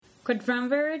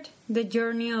Quadranvert, The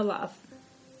Journey of Love.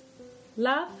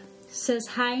 Love says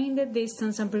hi in the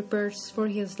distance and prepares for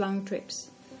his long trips.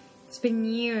 It's been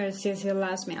years since his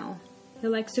last meal. He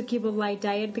likes to keep a light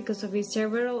diet because of his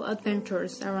several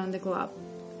adventures around the globe.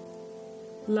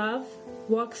 Love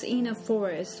walks in a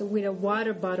forest with a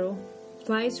water bottle,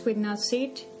 flies with no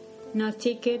seat, no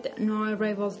ticket, no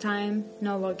arrival time,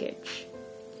 no luggage.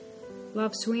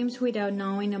 Love swims without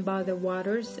knowing about the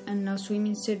waters and no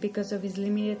swimming suit because of his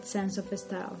limited sense of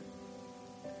style.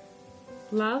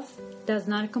 Love does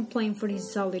not complain for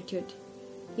his solitude.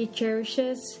 He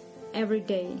cherishes every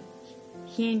day.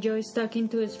 He enjoys talking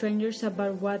to strangers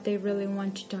about what they really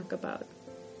want to talk about.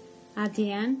 At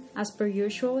the end, as per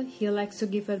usual, he likes to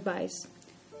give advice.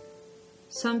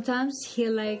 Sometimes he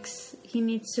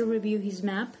needs to review his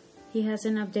map. He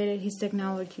hasn't updated his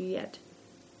technology yet.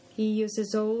 He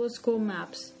uses old school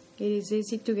maps. It is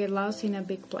easy to get lost in a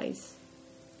big place.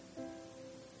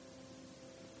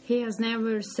 He has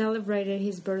never celebrated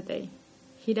his birthday.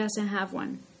 He doesn't have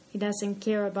one. He doesn't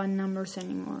care about numbers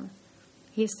anymore.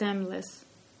 He's timeless.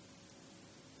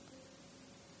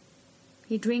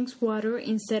 He drinks water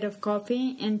instead of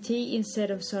coffee and tea instead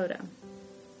of soda.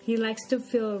 He likes to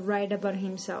feel right about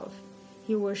himself.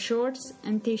 He wears shorts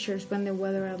and t-shirts when the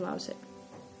weather allows it.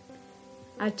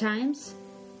 At times,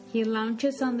 he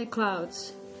lounges on the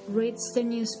clouds, reads the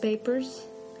newspapers,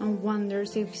 and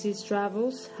wonders if his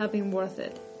travels have been worth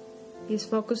it. He's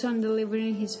focused on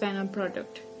delivering his final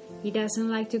product. He doesn't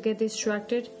like to get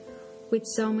distracted with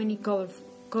so many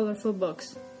colorful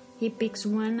books. He picks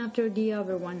one after the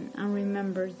other one and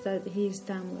remembers that he is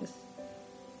timeless.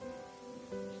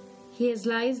 He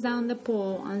slides down the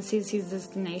pole and sees his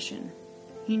destination.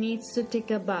 He needs to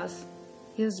take a bus.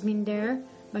 He has been there,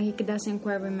 but he doesn't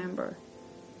quite remember.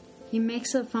 He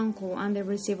makes a phone call and the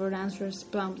receiver answers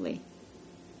promptly.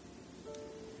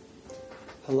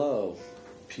 Hello,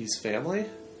 Peace Family?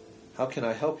 How can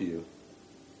I help you?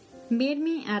 Meet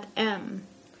me at M.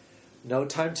 No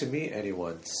time to meet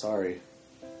anyone, sorry.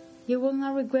 You will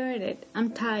not regret it.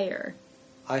 I'm tired.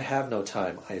 I have no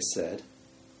time, I said.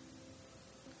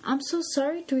 I'm so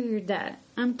sorry to hear that.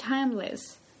 I'm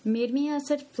timeless. Meet me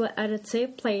at a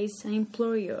safe place, I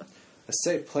implore you. A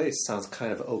safe place sounds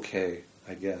kind of okay,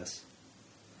 I guess.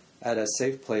 At a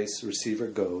safe place, receiver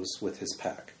goes with his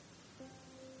pack.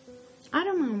 I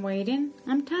don't mind waiting.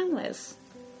 I'm timeless.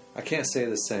 I can't say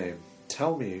the same.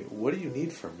 Tell me, what do you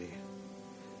need from me?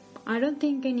 I don't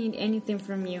think I need anything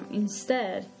from you.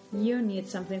 Instead, you need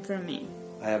something from me.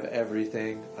 I have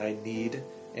everything I need,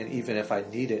 and even if I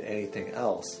needed anything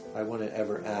else, I wouldn't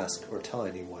ever ask or tell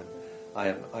anyone. I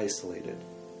am isolated.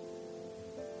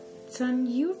 Son,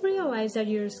 you realize that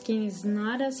your skin is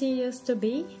not as it used to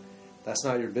be? That's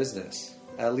not your business.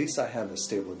 At least I have a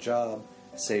stable job,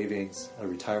 savings, a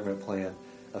retirement plan,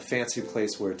 a fancy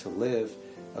place where to live,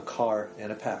 a car,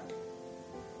 and a pack.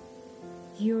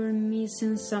 You're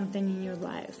missing something in your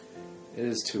life. It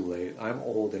is too late. I'm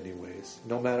old anyways.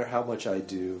 No matter how much I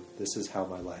do, this is how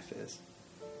my life is.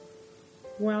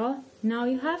 Well, now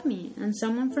you have me, and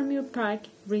someone from your pack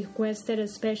requested a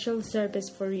special service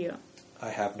for you. I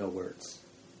have no words.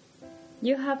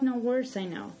 You have no words, I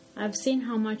know. I've seen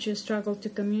how much you struggle to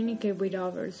communicate with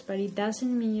others, but it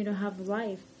doesn't mean you don't have a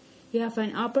life. You have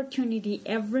an opportunity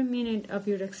every minute of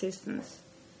your existence.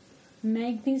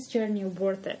 Make this journey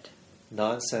worth it.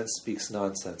 Nonsense speaks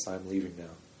nonsense. I'm leaving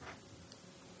now.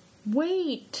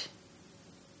 Wait!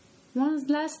 One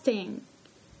last thing.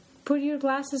 Put your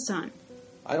glasses on.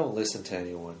 I don't listen to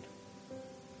anyone.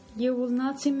 You will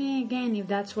not see me again if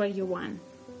that's what you want.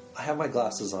 I have my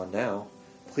glasses on now.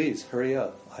 Please, hurry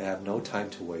up. I have no time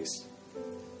to waste.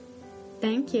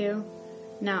 Thank you.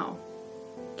 Now,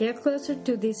 get closer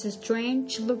to this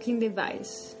strange-looking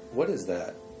device. What is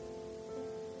that?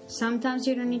 Sometimes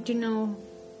you don't need to know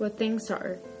what things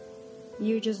are.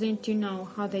 You just need to know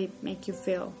how they make you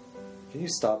feel. Can you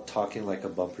stop talking like a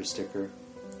bumper sticker?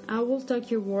 I will talk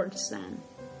your words then.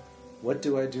 What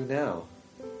do I do now?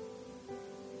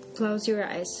 Close your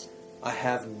eyes. I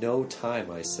have no time,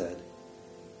 I said.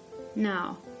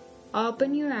 Now,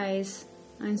 open your eyes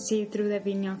and see through the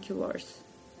binoculars.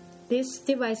 These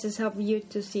devices help you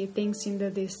to see things in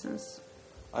the distance.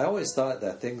 I always thought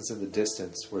that things in the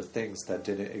distance were things that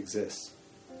didn't exist.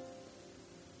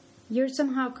 You're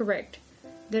somehow correct.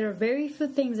 There are very few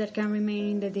things that can remain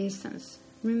in the distance.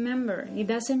 Remember, it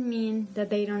doesn't mean that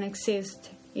they don't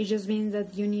exist. It just means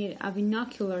that you need a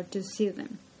binocular to see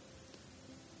them.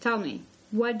 Tell me,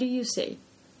 what do you see?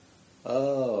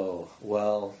 Oh,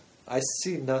 well, I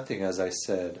see nothing, as I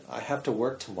said. I have to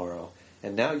work tomorrow,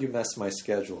 and now you messed my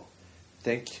schedule.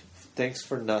 Thanks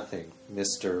for nothing,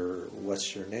 Mr.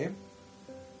 What's your name?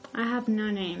 I have no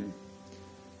name.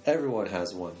 Everyone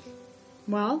has one.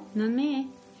 Well, not me.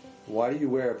 Why do you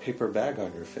wear a paper bag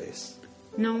on your face?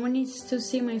 No one needs to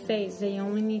see my face. They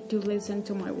only need to listen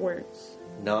to my words.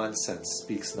 Nonsense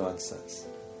speaks nonsense.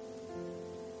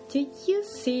 Did you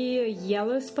see a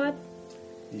yellow spot?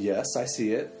 Yes, I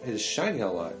see it. It is shining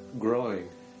a lot, growing.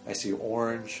 I see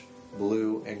orange,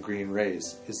 blue, and green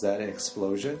rays. Is that an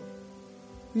explosion?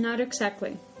 Not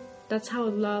exactly. That's how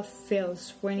love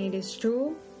feels when it is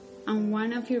true and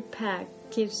one of your pack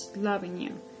keeps loving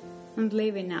you. I'm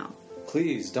leaving now.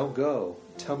 Please, don't go.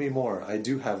 Tell me more. I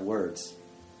do have words.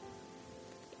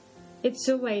 It's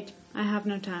too late. I have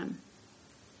no time.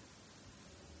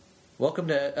 Welcome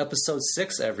to episode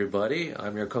 6, everybody.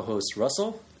 I'm your co-host,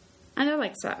 Russell. And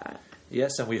Alexa.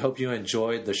 Yes, and we hope you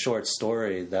enjoyed the short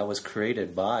story that was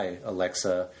created by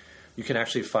Alexa. You can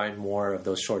actually find more of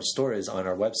those short stories on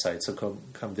our website, so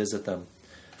come visit them.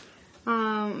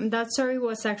 That story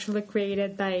was actually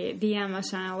created by the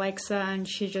Amazon Alexa, and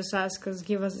she just asked us,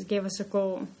 gave us a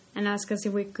call, and asked us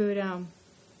if we could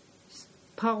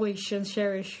publish and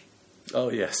cherish. Oh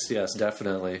yes,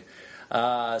 definitely.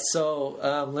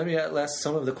 So let me ask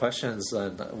some of the questions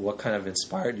on what kind of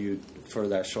inspired you for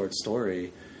that short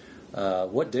story.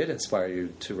 What did inspire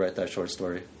you to write that short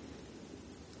story?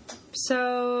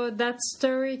 So that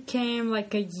story came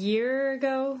like a year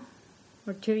ago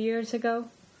or 2 years ago.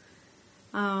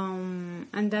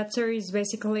 And that story is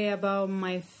basically about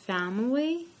my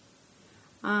family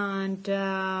and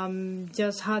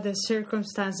just how the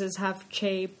circumstances have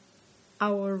shaped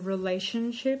our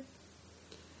relationship.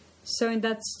 So in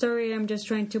that story, I'm just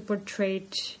trying to portray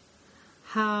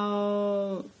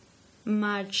how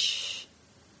much,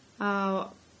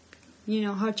 how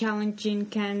challenging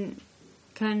can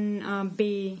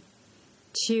be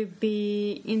to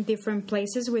be in different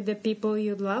places with the people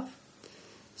you love.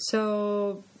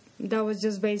 So that was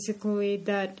just basically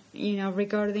that,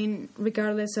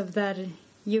 regardless of that,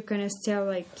 you can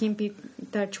still keep in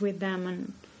touch with them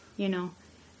and,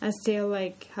 and still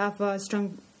have a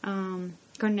strong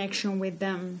connection with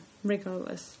them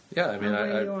regardless. Yeah, I mean,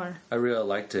 where you are. I really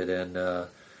liked it, and I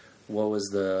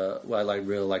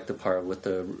really liked the part with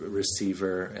the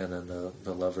receiver and then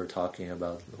the lover talking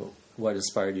about what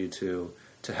inspired you to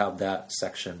have that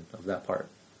section of that part.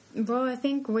 Well, I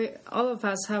think all of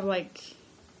us have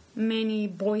many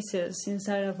voices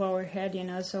inside of our head,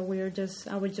 so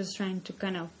I was just trying to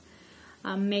kind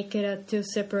of make it two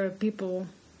separate people,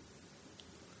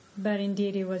 but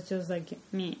indeed it was just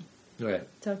me. Right.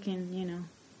 Talking,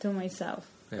 to myself.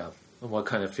 Yeah. And what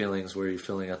kind of feelings were you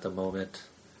feeling at the moment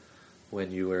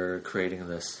when you were creating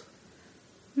this?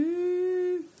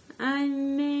 I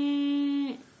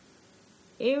mean,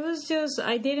 it was just,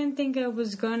 I didn't think I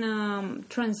was gonna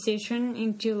transition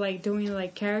into doing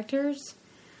characters.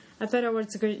 I thought I was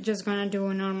just gonna do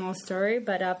a normal story,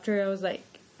 but after I was like,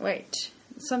 wait,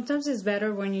 sometimes it's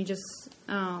better when you just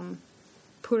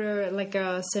put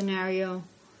a scenario.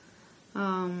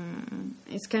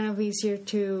 It's kind of easier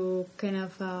to kind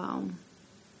of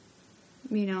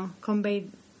convey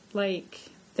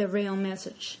the real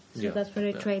message. So that's what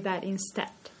I tried that instead.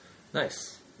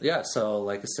 Nice. Yeah, so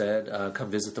like I said, come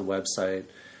visit the website.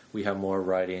 We have more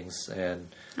writings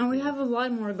and we have a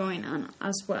lot more going on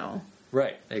as well.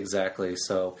 Right, exactly.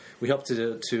 So we hope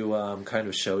to kind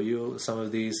of show you some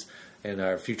of these in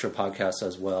our future podcasts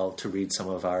as well, to read some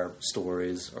of our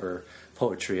stories or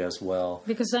poetry as well.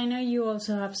 Because I know you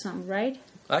also have some, right?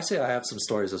 Actually, I have some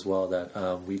stories as well that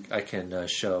I can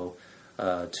show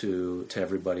to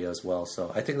everybody as well.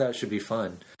 So I think that should be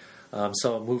fun.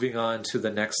 So moving on to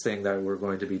the next thing that we're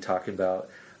going to be talking about,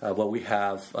 what we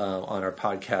have on our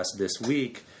podcast this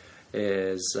week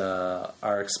is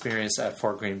our experience at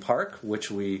Fort Greene Park,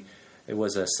 it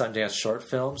was a Sundance short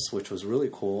films, which was really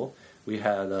cool. We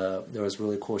had there was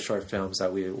really cool short films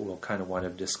that we will kind of want to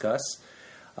discuss.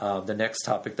 The next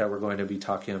topic that we're going to be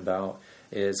talking about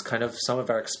is kind of some of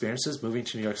our experiences moving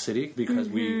to New York City, because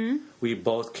we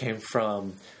both came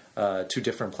from 2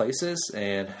 different places,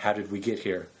 and how did we get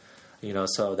here?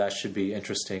 So that should be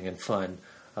interesting and fun,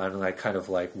 and kind of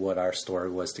what our story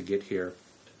was to get here.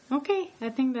 Okay, I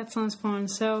think that sounds fun.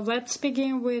 So let's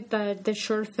begin with the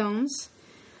short films.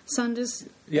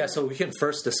 Yeah, so we can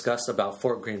first discuss about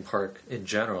Fort Greene Park in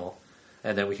general,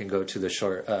 and then we can go to the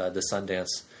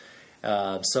Sundance.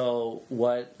 So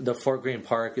the Fort Greene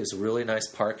Park is a really nice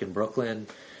park in Brooklyn.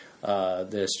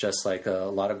 There's just a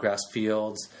lot of grass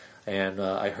fields, and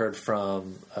I heard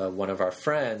from one of our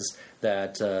friends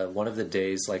that one of the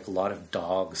days, a lot of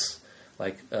dogs,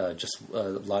 just a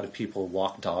lot of people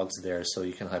walk dogs there, so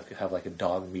you can have a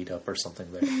dog meetup or something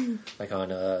there,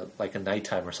 on a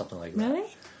nighttime or something like that. Really?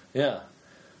 Yeah.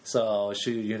 So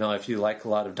if you like a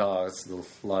lot of dogs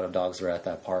are at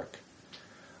that park.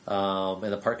 And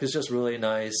the park is just really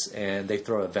nice, and they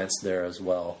throw events there as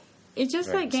well. It's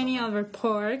just like any other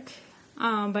park,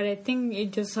 but I think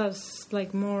it just has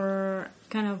like more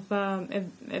kind of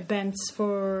events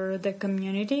for the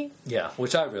community. Yeah,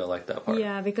 which I really like that part.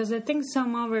 Yeah, because I think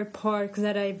some other parks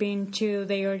that I've been to,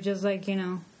 they are just like,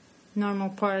 normal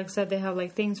parks that they have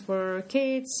like things for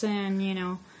kids and,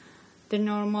 the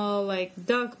normal like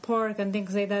dog park and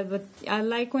things like that. But I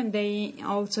like when they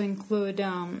also include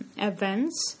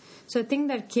events. So I think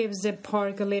that keeps the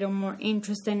park a little more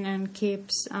interesting and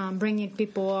keeps bringing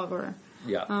people over.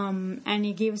 Yeah. And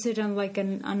it gives it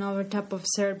another type of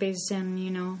service,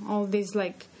 and all these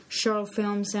like short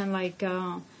films and like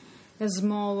a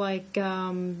small like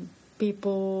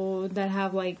people that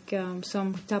have like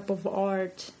some type of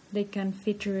art, they can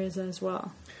feature it as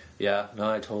well. Yeah, no,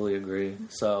 I totally agree.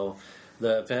 So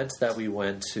the event that we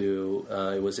went to,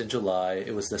 it was in July.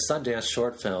 It was the Sundance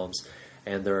Short Films,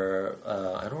 and there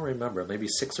are I don't remember, maybe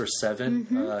 6 or 7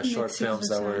 short films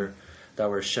that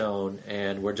were shown,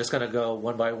 and we're just going to go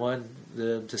one by one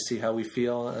to see how we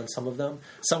feel on some of them.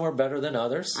 Some were better than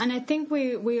others. And I think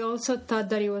we also thought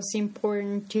that it was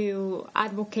important to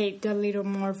advocate a little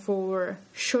more for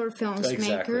short films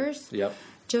makers. Yep.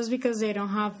 Just because they don't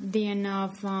have the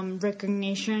enough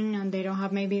recognition, and they don't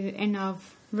have maybe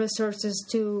enough resources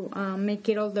to make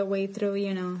it all the way through,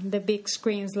 the big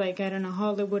screens like, I don't know,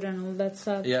 Hollywood and all that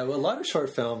stuff. Yeah, well, a lot of short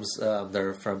films,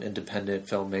 they're from independent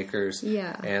filmmakers.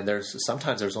 Yeah. And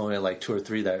sometimes there's only like 2 or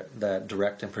 3 that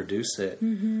direct and produce it.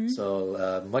 Mm-hmm.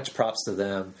 So much props to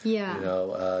them,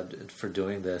 for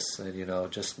doing this.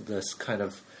 And, just this kind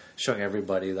of showing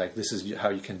everybody, like, this is how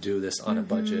you can do this on a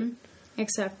budget.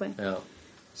 Exactly. Yeah.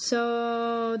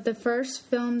 So the first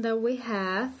film that we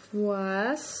have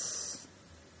was...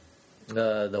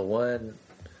 the one,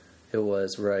 it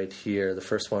was right here. The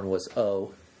first one was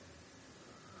O.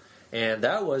 And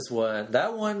that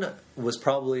one was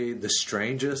probably the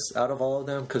strangest out of all of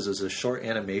them, because it was a short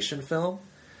animation film.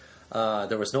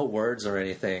 There was no words or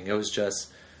anything. It was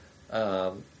just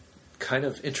kind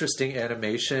of interesting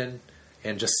animation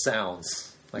and just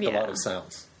sounds, like a lot of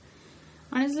sounds.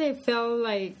 Honestly, it felt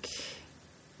like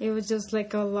it was just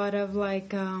like a lot of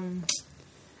like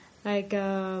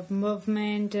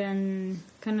movement and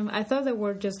kind of... I thought they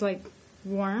were just like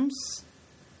worms,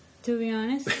 to be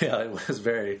honest. Yeah, it was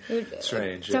very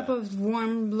strange. Type of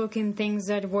worm-looking things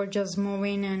that were just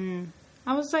moving, and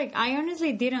I was like, I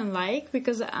honestly didn't like,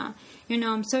 because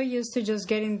I'm so used to just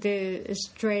getting the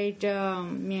straight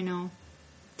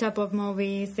type of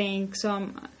movie thing.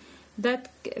 So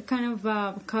that kind of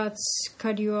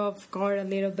cut you off guard a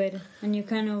little bit, and you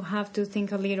kind of have to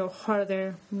think a little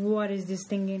harder. What is this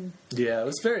thing? Yeah, it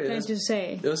was very... Trying to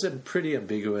say. It was pretty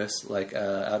ambiguous. Like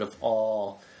out of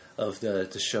all of the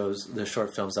shows, the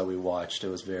short films that we watched, it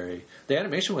was very... The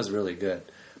animation was really good.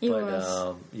 It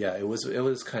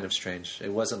was kind of strange.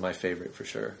 It wasn't my favorite for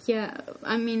sure. Yeah,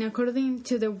 I mean, according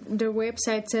to their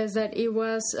website, says that it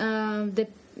was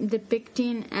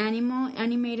depicting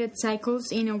animated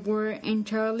cycles in a world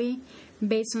entirely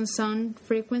based on sound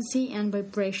frequency and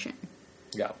vibration.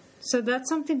 Yeah. So that's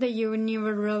something that you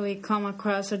never really come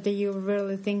across, or that you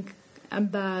really think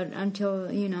about until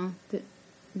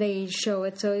they show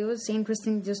it. So it was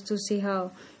interesting just to see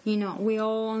how we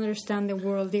all understand the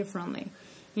world differently.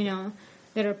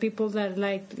 There are people that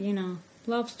like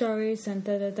love stories and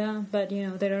but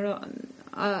there are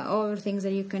other things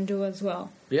that you can do as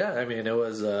well. Yeah, I mean, it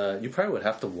was... you probably would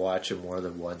have to watch it more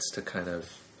than once to kind of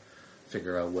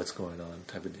figure out what's going on,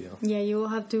 type of deal. Yeah, you will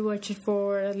have to watch it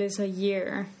for at least a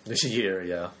year. A year,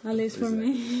 yeah. At least for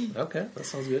me. Okay, that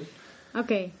sounds good.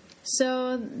 Okay,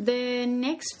 so the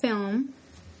next film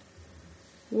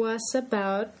was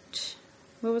about...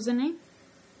 What was the name?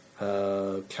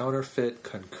 Counterfeit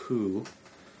Kanku.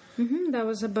 That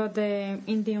was about the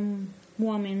Indian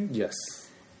woman. Yes.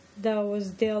 That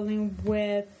was dealing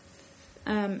with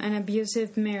an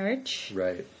abusive marriage.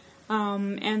 Right.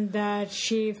 And that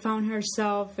she found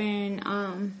herself in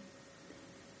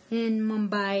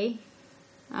Mumbai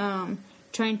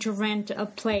trying to rent a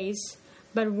place.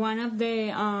 But one of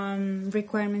the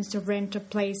requirements to rent a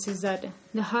place is that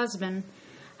the husband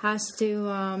has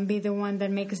to be the one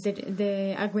that makes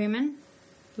the agreement,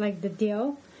 like the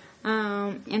deal.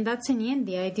 And that's in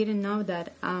India. I didn't know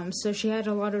that. So she had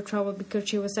a lot of trouble because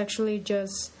she was actually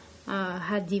just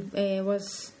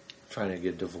was trying to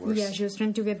get divorced. Yeah, she was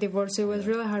trying to get divorced. So it was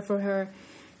really hard for her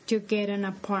to get an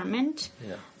apartment.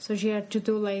 Yeah. So she had to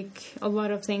do like a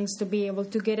lot of things to be able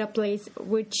to get a place,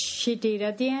 which she did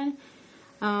at the end.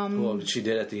 Well, she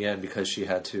did at the end because she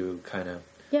had to kind of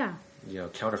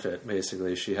counterfeit.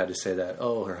 Basically, she had to say that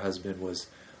her husband was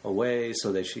away,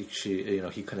 so that she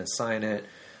he couldn't sign it,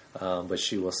 but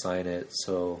she will sign it.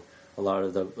 So a lot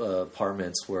of the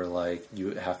apartments were like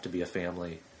you have to be a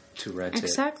family to rent it.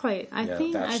 Exactly. I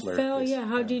feel. Yeah.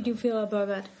 How did you feel about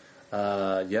that?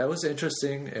 It was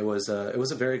interesting. It was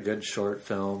a very good short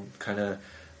film, kind of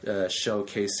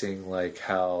showcasing like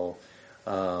how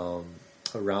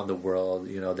around the world,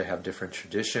 they have different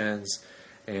traditions,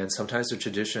 and sometimes the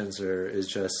traditions is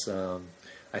just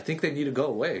I think they need to go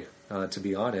away. To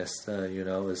be honest,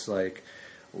 it's like,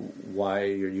 why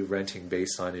are you renting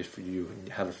based on if you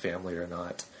have a family or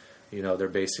not? They're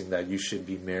basing that you should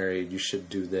be married, you should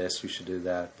do this, you should do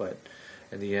that, but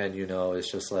in the end,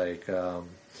 it's just like.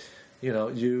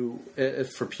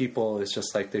 For people, it's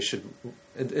just like they should,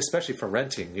 especially for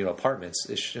renting, apartments,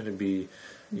 it shouldn't be,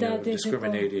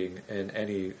 discriminating in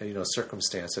any,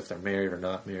 circumstance if they're married or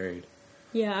not married.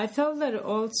 Yeah, I felt that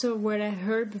also what I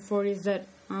heard before is that,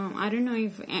 I don't know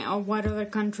if what other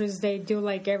countries they do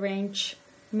like arranged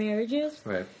marriages.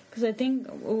 Right. Because I think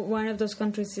one of those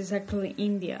countries is actually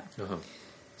India. Uh-huh.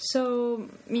 So,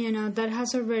 that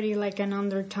has already like an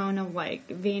undertone of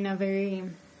like being a very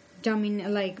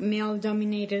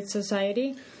male-dominated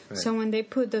society. Right. So when they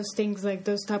put those things, like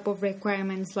those type of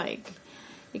requirements, like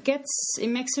it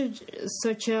makes it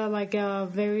such a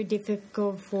very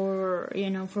difficult for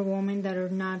women that are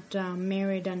not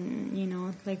married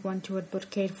and like want to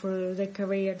advocate for their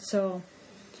career. So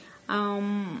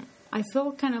I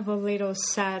feel kind of a little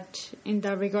sad in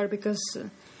that regard, because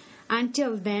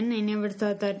until then I never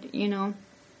thought that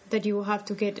that you will have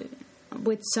to get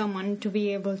with someone to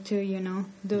be able to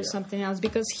do something else,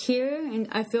 because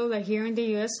I feel that here in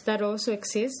the US that also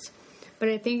exists, but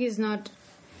I think it's not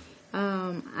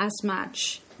as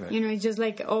much. Right. It's just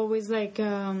like always like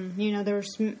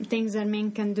there's things that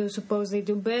men can do supposedly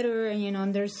do better,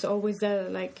 and there's always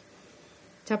that like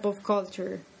type of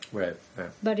culture. Right.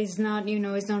 But it's not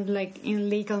it's not like in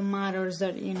legal matters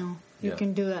that you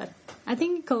can do that. I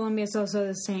think in Colombia it's also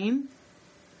the same.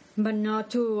 But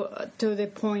not to the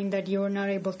point that you're not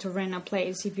able to rent a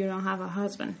place if you don't have a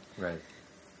husband. Right.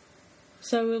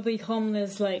 So we'll be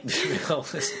homeless, like...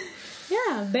 homeless.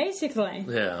 Yeah, basically.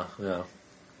 Yeah.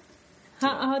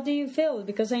 How do you feel?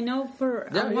 Because I know for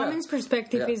a woman's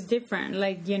perspective is different,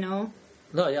 like, No,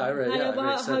 yeah, I read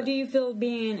how do you feel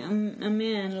being a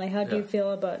man? Like, how do you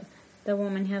feel about the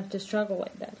woman have to struggle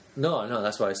like that? No,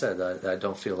 that's why I said that I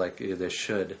don't feel like that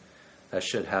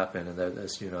should happen, and that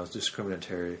that's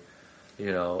discriminatory,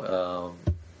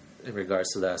 in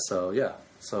regards to that. So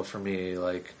so for me,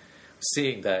 like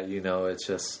seeing that, it's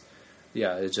just,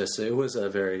 it was a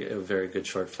very good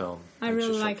short film. I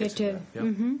really like it too. Yeah.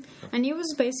 Mm-hmm. And it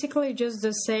was basically just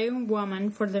the same woman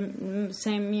for the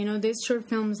same. These short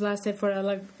films lasted for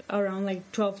around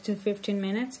 12 to 15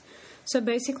 minutes. So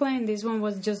basically, in this one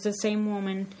was just the same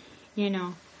woman,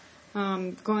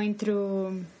 going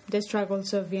through the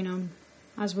struggles of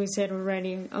as we said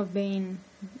already, of being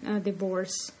a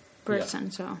divorced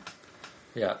person. So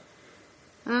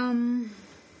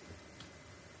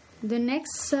the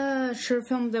next short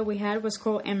film that we had was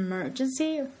called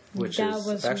Emergency, which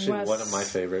was actually one of my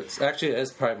favorites. Actually,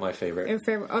 it's probably my favorite. Your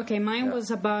favorite? Okay, mine was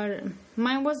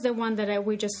the one that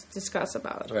we just discussed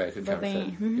about. Right,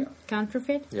 counterfeit.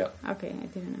 Counterfeit? Yeah. Okay, I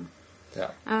didn't know.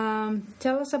 Yeah.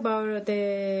 Tell us about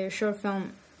the short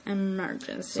film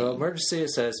Emergency. So Emergency, it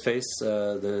says,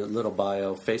 the little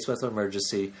bio, faced with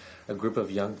emergency, a group of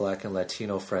young black and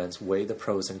Latino friends weigh the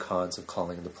pros and cons of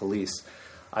calling the police.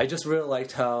 I just really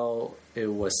liked how it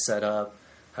was set up,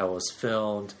 how it was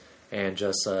filmed, and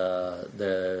just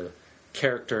the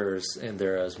characters in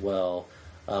there as well.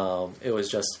 It was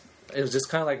just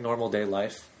kind of like normal day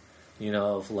life,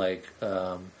 of like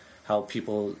how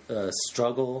people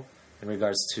struggle in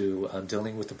regards to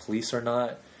dealing with the police or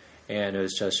not. And it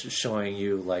was just showing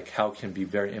you like how it can be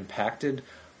very impacted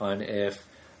on if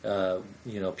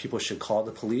people should call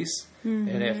the police,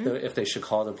 and if they should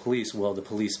call the police, will the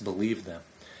police believe them?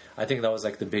 I think that was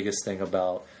like the biggest thing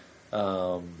about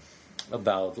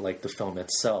like the film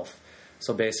itself.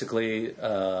 So basically,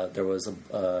 there was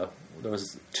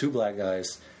two black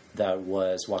guys that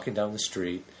was walking down the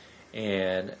street,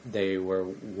 and they were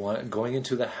going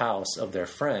into the house of their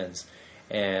friends.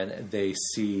 And they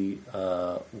see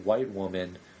a white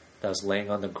woman that was laying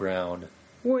on the ground.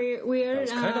 Weird. It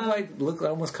was kind of looked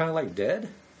almost kind of like dead,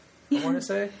 I want to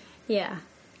say. Yeah.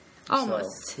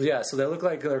 Almost. So they look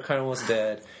like they're kind of almost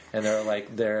dead, and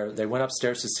they went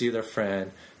upstairs to see their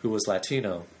friend who was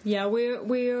Latino. Yeah, we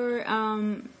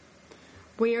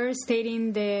are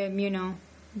stating their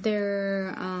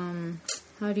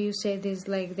how do you say this,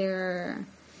 like their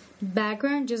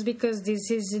background, just because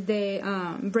this is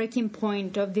the breaking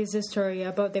point of this story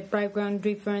about the background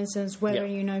differences, whether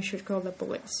you should call the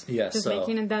police. Yeah, just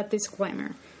making that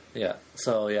disclaimer. Yeah.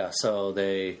 So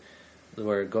they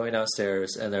were going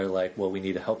downstairs, and they're like, "Well, we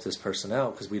need to help this person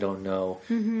out because we don't know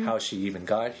how she even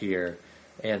got here."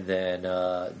 And then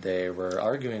they were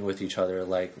arguing with each other,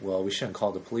 like, "Well, we shouldn't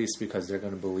call the police because they're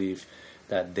going to believe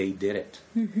that they did it."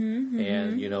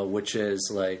 And which is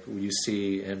like you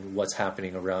see in what's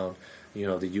happening around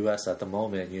the U.S. at the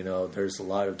moment. There's a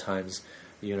lot of times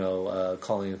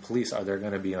calling the police, are they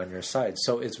going to be on your side?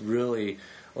 So it's really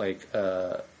like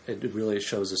it really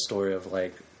shows a story of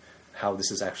like how this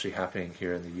is actually happening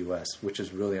here in the U.S., which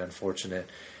is really unfortunate.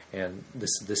 And this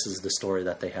is the story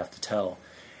that they have to tell.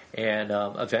 And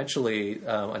eventually,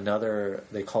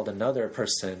 they called another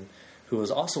person who was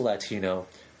also Latino,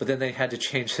 but then they had to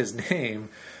change his name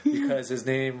because his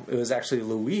name, it was actually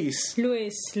Luis.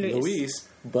 Luis,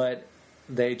 but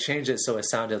they changed it so it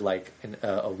sounded like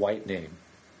a white name,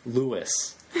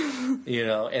 Louis.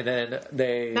 And then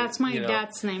they... That's my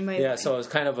dad's name, by the way. Yeah, so it was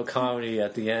kind of a comedy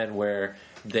at the end where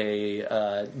they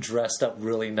dressed up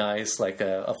really nice, like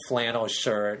a flannel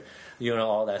shirt,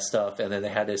 all that stuff, and then they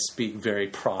had to speak very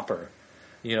proper,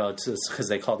 because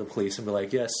they called the police and be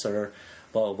like, "Yes, sir,"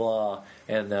 blah, blah, blah.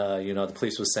 And, the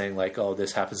police was saying, like, "Oh,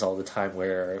 this happens all the time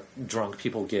where drugged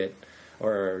people get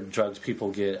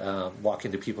walk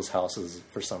into people's houses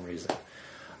for some reason."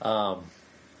 So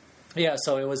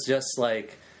it was just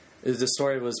like, the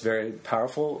story was very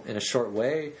powerful in a short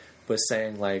way, but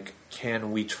saying, like,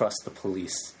 can we trust the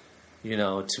police,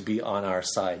 to be on our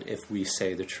side if we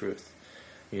say the truth?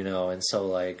 And so,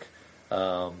 like,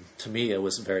 to me, it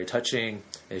was very touching.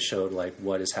 It showed, like,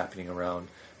 what is happening around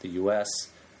the U.S.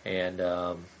 And,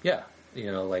 on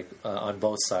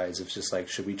both sides, it's just like,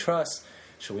 should we trust?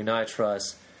 Should we not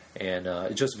trust? And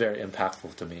it's just very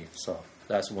impactful to me. So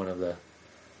that's one of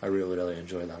I really, really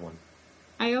enjoy that one.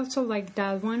 I also like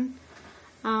that one.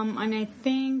 And I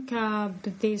think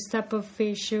this type of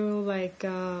issue, like...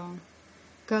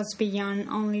 goes beyond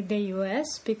only the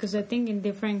U.S. because I think in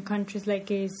different countries, like,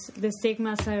 the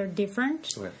stigmas are different.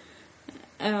 Right.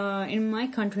 In my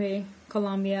country,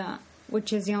 Colombia,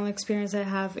 which is the only experience I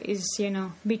have, is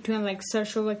between like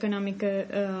social economic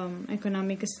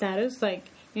status, like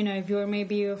if you're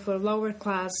maybe of a lower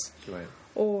class. Right.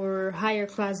 Or higher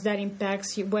class, that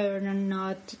impacts whether or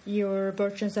not your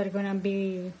abortions are gonna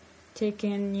be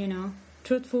taken,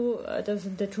 truthful,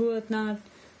 the truth or not.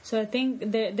 So I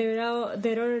think there are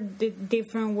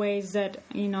different ways that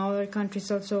other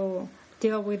countries also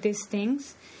deal with these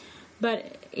things,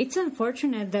 but it's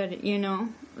unfortunate that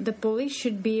the police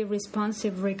should be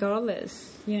responsive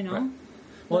regardless. Right.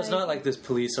 Well, it's not like this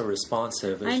police are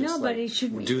responsive. It's I know, just but like, it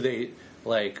should. Do they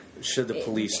should the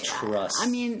police trust? I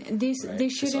mean, this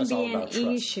shouldn't be an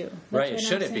issue. Right? It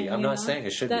shouldn't be. I'm not saying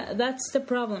it should be. That's the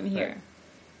problem here.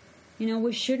 Right.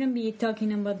 We shouldn't be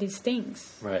talking about these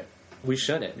things. Right. We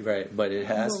shouldn't, right? But it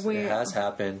has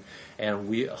happened, and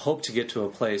we hope to get to a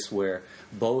place where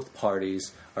both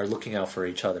parties are looking out for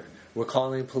each other. We're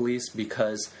calling police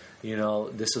because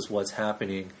this is what's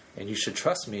happening, and you should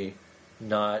trust me,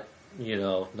 not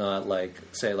like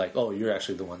say like, oh, you're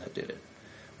actually the one that did it,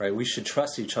 right? We should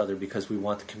trust each other because we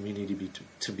want the community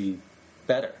to be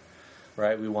better,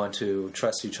 right? We want to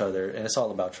trust each other, and it's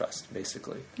all about trust,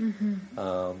 basically. Mm-hmm.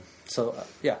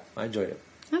 I enjoyed it.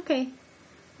 Okay.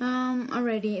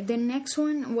 Alrighty. The next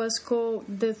one was called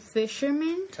The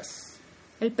Fisherman. Yes.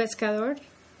 El Pescador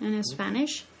in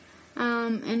Spanish.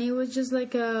 And it was just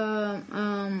like a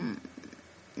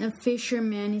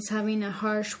fisherman is having a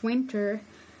harsh winter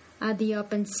at the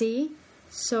open sea.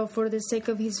 So for the sake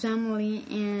of his family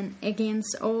and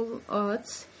against all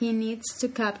odds, he needs to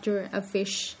capture a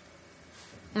fish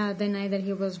the night that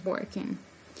he was working.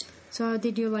 So how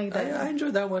did you like that? I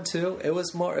enjoyed that one too. It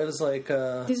was like...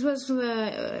 This was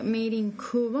made in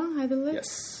Cuba, I believe?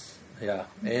 Yes. Yeah.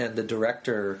 And the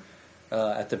director,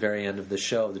 at the very end of the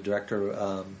show, the director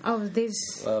of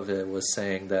it was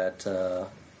saying that...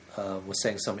 was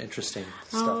saying some interesting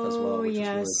stuff as well, which is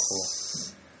really cool.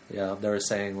 Yeah, they were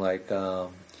saying like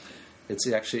it's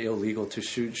actually illegal to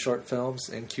shoot short films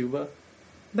in Cuba.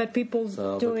 But people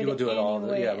do it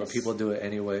anyways. But people do it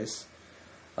anyways.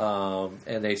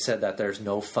 And they said that there's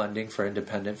no funding for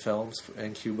independent films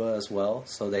in Cuba as well,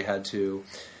 so they had to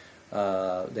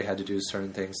do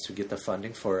certain things to get the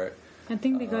funding for it. I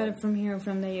think they got it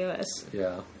from the U.S.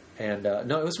 Yeah, and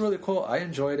no, it was really cool. I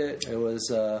enjoyed it. It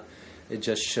was it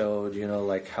just showed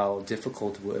like how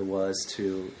difficult it was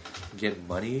to get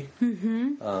money,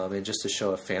 and just to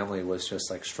show a family was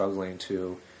just like struggling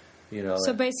to,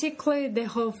 So basically, the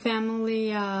whole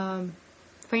family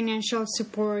financial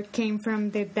support came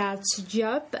from the dad's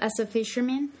job as a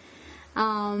fisherman.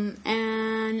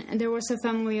 And there was a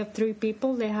family of 3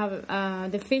 people. They have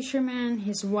the fisherman,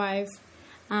 his wife,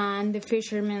 and the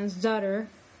fisherman's daughter.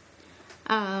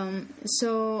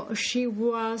 So she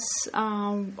was,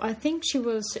 I think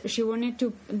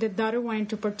the daughter wanted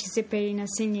to participate in a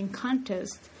singing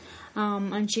contest.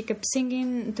 And she kept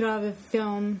singing throughout the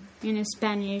film in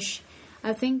Spanish.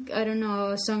 I think, I don't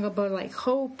know, a song about like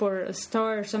hope or a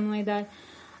star or something like that.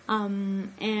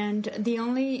 And the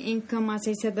only income, as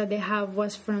I said, that they have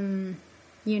was from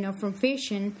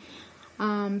fishing.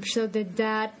 So the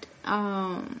dad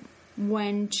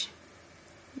went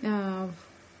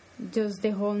just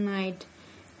the whole night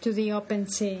to the open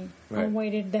sea, right, and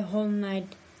waited the whole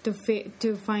night to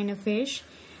find a fish.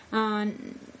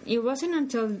 And it wasn't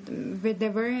until the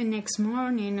very next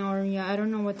morning, or I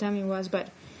don't know what time it was, but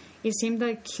it seemed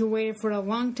like he waited for a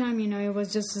long time. It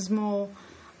was just a small.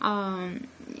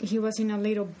 He was in a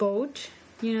little boat.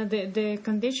 The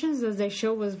conditions that they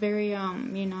showed was very,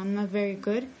 not very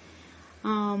good.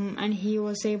 And he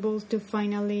was able to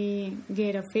finally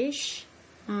get a fish.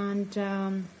 And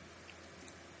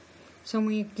so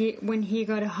when he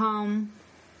got home,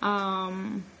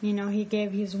 he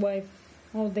gave his wife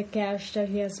all the cash that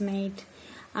he has made.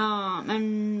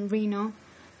 And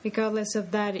regardless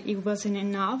of that, it wasn't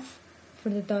enough for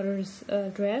the daughter's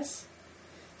dress.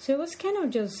 So it was kind of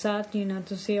just sad,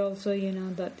 to see also,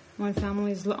 that when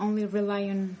families only rely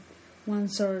on one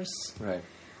source. Right.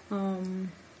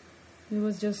 It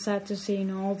was just sad to see,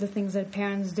 all the things that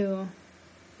parents do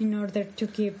in order to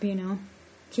keep,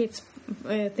 kids,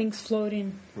 things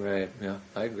floating. Right, yeah,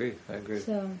 I agree.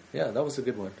 So, yeah, that was a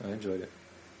good one. I enjoyed it.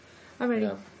 Alrighty.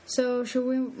 Yeah. So, should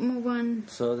we move on?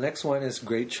 So, the next one is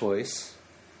Great Choice.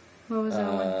 What was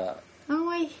that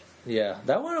one? Yeah,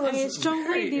 that one was. I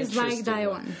strongly disliked that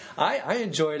one. I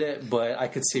enjoyed it, but I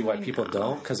could see why people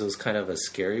don't, because it was kind of a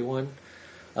scary one.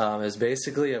 It's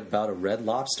basically about a Red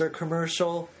Lobster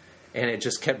commercial, and it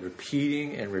just kept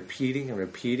repeating, and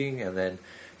then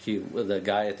the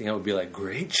guy at the end would be like,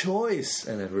 "Great choice,"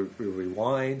 and then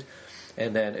rewind,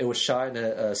 and then it was shot in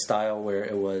a style where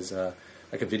it was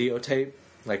like a videotape,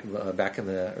 like back in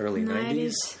the early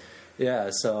 90s. Yeah,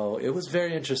 so it was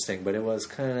very interesting, but it was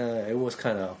kind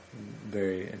of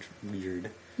very weird.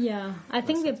 Yeah, I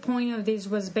think the point of this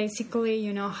was basically,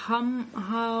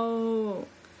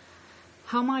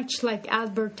 how much like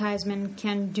advertisement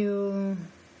can do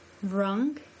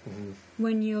wrong, mm-hmm,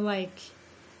 when you like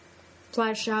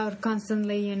flash out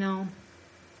constantly,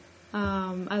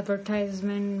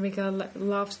 advertisement regarding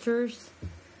lobsters.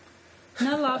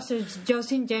 Not lobsters,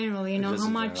 just in general, how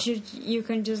much you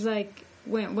can just like.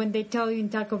 When they tell you in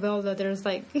Taco Bell that there's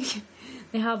like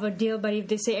they have a deal, but if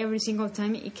they say every single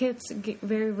time, it gets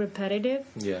very repetitive.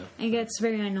 Yeah, it gets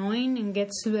very annoying and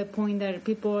gets to the point that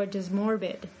people are just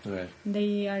morbid. Right,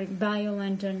 they are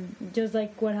violent, and just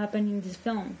like what happened in this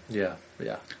film. Yeah.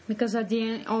 Because at the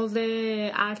end, all the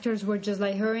actors were just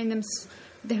like hurting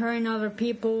other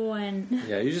people, and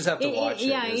you just have to watch it.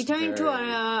 Yeah, it turned into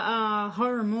a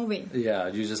horror movie. Yeah,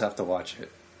 you just have to watch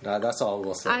it. That's all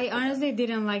we'll say. I honestly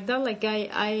didn't like that. Like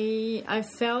I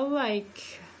felt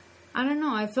like, I don't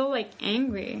know, I felt like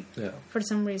angry. Yeah. For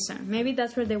some reason. Maybe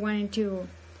that's where they wanted to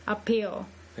appeal.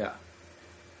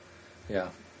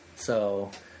 Yeah. So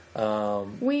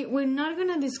we're not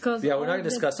gonna discuss. Yeah, we're not gonna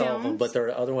discuss all of them, but there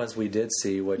are other ones we did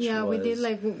see, which we did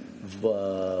like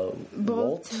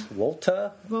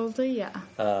Volta,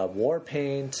 yeah. War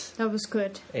Paint. That was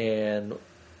good. And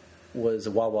was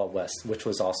Wild Wild West, which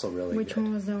was also really Which good.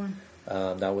 One was that one?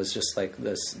 That was just like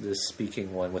this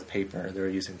speaking one with paper. They were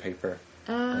using paper.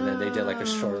 And then they did like a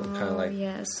short kind of like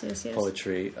yes.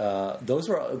 poetry. Those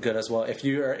were good as well. If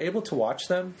you are able to watch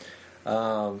them,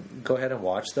 go ahead and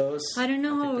watch those. I don't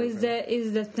know how is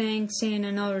the things in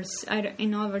other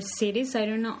cities. I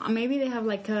don't know. Maybe they have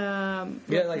like a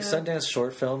Sundance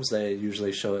short films. They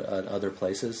usually show it at other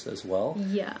places as well.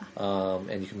 Yeah.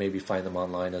 And you can maybe find them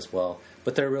online as well.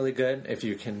 But they're really good. If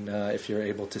you can, if you're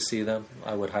able to see them,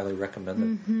 I would highly recommend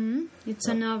them. Mm-hmm. It's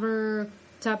another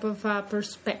type of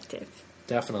perspective.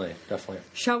 Definitely.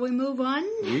 Shall we move on?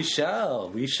 We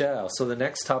shall. So the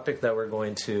next topic that we're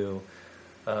going to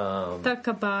talk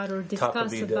about or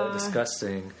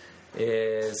discussing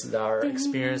is our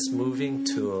experience moving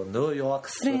to New York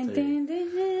City.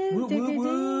 Whoop, whoop,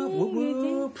 whoop, whoop,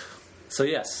 whoop. So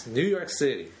yes, New York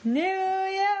City. New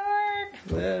York.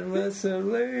 Then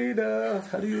listen later.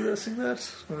 How do you sing that?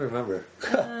 I don't remember.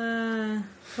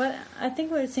 Well, I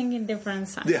think we're singing different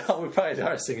songs. Yeah, we probably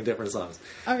are singing different songs.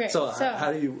 Okay. So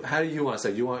how do you want to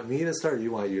say? You want me to start, or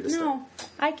you want you to start? No,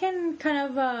 I can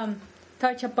kind of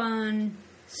touch upon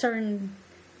certain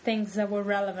things that were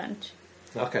relevant.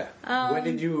 Okay. When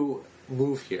did you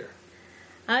move here?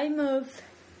 I moved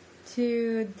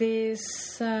to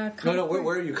this concrete... No,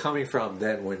 where are you coming from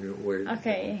then?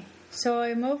 Okay, so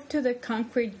I moved to the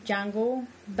concrete jungle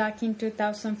back in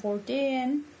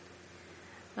 2014.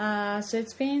 So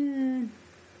it's been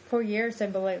 4 years, I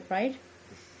believe, right?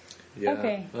 Yeah.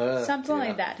 Okay, something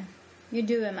like that. You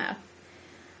do the math.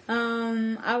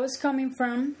 I was coming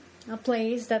from a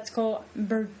place that's called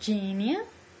Virginia.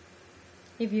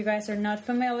 If you guys are not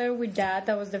familiar with that,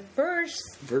 that was the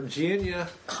first Virginia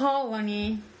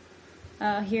colony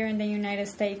here in the United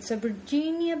States. So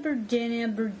Virginia.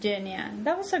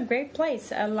 That was a great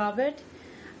place. I love it.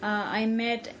 I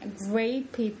met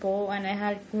great people and I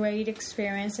had great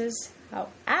experiences.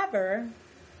 However,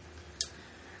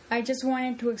 I just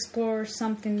wanted to explore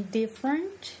something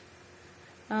different.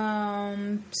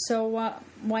 So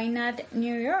why not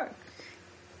New York?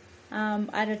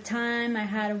 At a time, I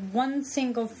had one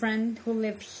single friend who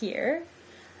lived here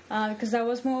because I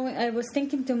was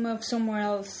thinking to move somewhere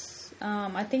else.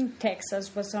 I think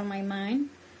Texas was on my mind.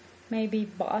 Maybe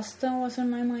Boston was on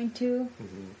my mind too.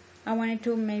 Mm-hmm. I wanted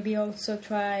to maybe also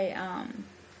try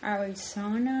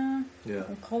Arizona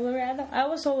or Colorado. I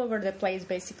was all over the place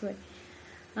basically.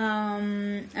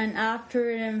 And after,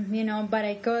 but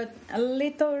I got a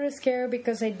little scared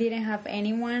because I didn't have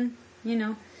anyone,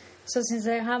 So since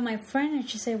I have my friend, and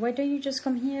she said, "Why don't you just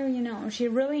come here?" She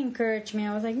really encouraged me.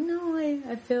 I was like, "No, I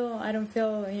don't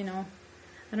feel, I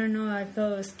don't know. I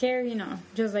feel scared,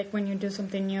 just like when you do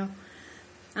something new."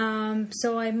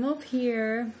 So I moved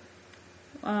here,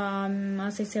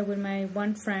 as I said, with my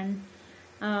one friend,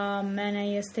 and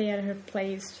I stayed at her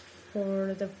place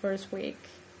for the first week.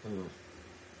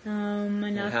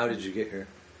 And how did you get here?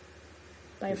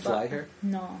 By fly here?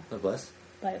 No. A bus?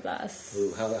 By bus.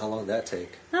 Ooh, how long did that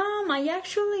take? I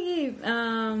actually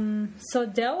so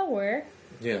Delaware.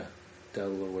 Yeah,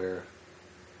 Delaware.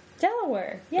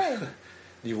 Yeah.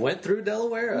 You went through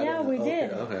Delaware? Yeah, we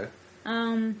did. Okay.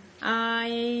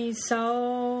 I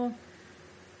saw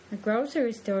a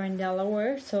grocery store in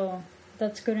Delaware, so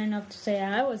that's good enough to say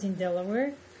I was in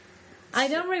Delaware. I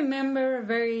don't remember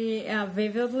very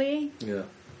vividly. Yeah.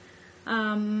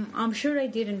 I'm sure I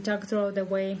didn't talk throughout the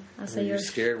way. Were you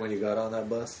scared when you got on that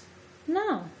bus?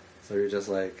 No. So you're just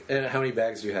like... And how many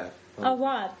bags do you have? A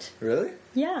lot. Really?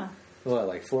 Yeah. What,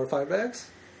 like 4 or 5 bags?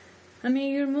 I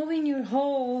mean, you're moving your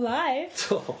whole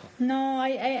life. No, I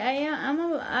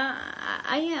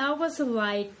was a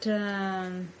light...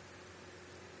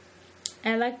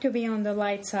 I like to be on the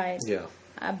light side. Yeah.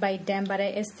 By them, but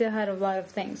I still had a lot of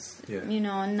things. Yeah.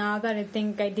 Now that I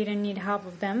think I didn't need half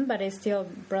of them, but I still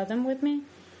brought them with me.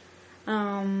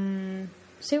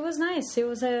 So it was nice. It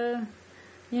was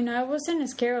I wasn't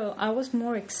scared. I was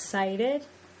more excited.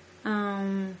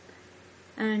 And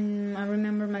I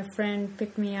remember my friend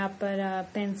picked me up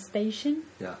at Penn Station.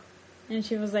 Yeah. And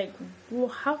she was like, "Well,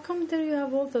 how come do you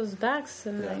have all those bags?"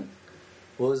 And like,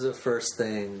 what was the first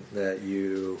thing that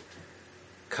you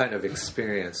kind of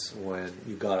experience when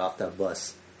you got off that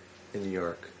bus in New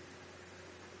York?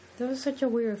 That was such a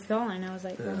weird feeling. I was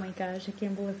like, "Oh my gosh, I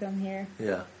can't believe I'm here."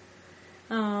 Yeah.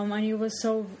 And it was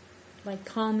so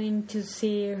calming to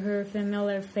see her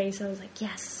familiar face. I was like,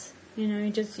 "Yes."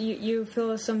 You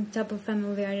feel some type of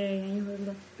familiarity,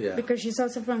 because she's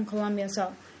also from Colombia,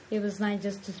 so it was nice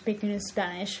just to speak in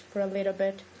Spanish for a little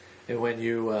bit. And when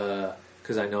you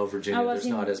because I know Virginia, there's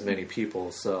not as many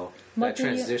people, so that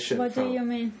transition. What do you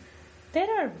mean? There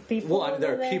are people. Well,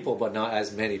 there are people, but not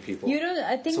as many people.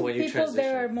 I think so people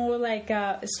there are more like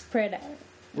spread out.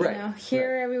 Right.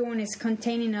 Here everyone is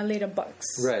contained in a little box.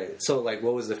 Right. So, what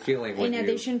was the feeling when in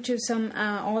addition to some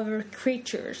other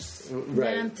creatures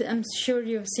that I'm sure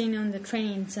you've seen on the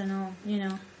trains and all,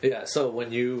 Yeah. So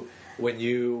when you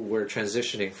were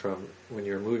transitioning when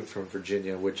you were moving from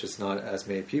Virginia, which is not as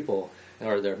many people,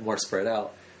 or they're more spread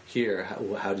out, here,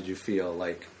 how did you feel?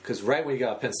 Because right when you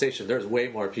got Penn Station, there's way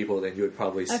more people than you would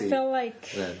probably see.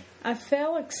 I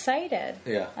felt excited.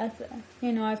 Yeah.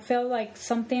 I felt like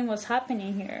something was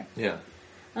happening here. Yeah.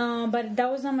 But that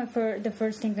was not the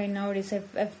first thing I noticed.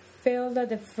 I feel that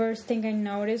the first thing I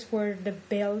noticed were the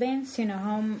buildings.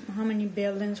 How many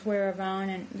buildings were around,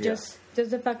 and just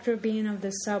the factor of being of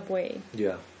the subway.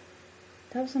 Yeah.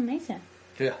 That was amazing.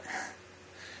 Yeah.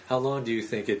 How long do you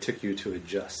think it took you to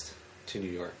adjust to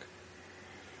New York?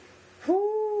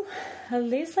 At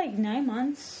least 9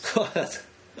 months.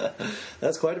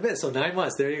 That's quite a bit. So 9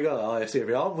 months. There you go. If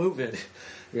you're all moving,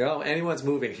 anyone's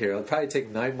moving here, it'll probably take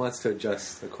 9 months to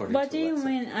adjust. According what to do you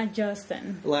mean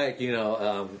adjusting?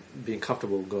 Being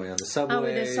comfortable going on the subways.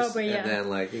 With the subway, and then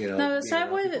No,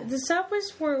 the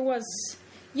subways were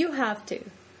You have to,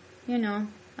 you know.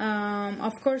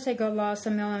 Of course, I got lost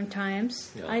a million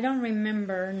times. Yeah. I don't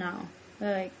remember now,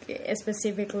 like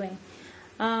specifically.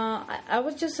 I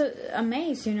was just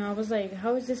amazed, you know. I was like,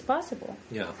 how is this possible?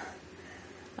 Yeah.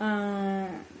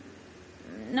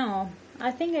 No,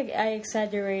 I think I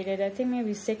exaggerated. I think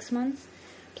maybe 6 months.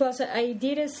 Plus, I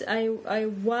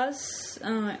was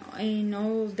in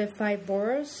all the 5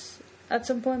 boroughs at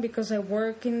some point because I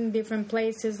work in different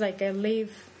places. Like I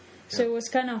live, so it was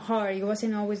kind of hard. It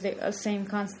wasn't always the same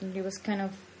constantly. It was kind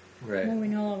of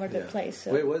moving all over the place.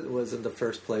 So. Wait, what was in the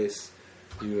first place?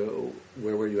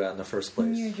 Where were you at in the first place?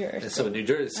 New Jersey. And so New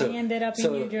Jersey. So, I ended up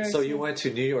in New Jersey. So you went to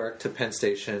New York to Penn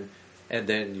Station, and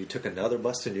then you took another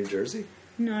bus to New Jersey?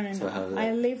 No.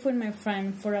 I lived with my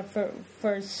friend for a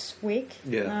first week.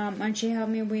 Yeah. And she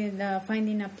helped me with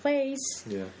finding a place.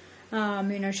 Yeah.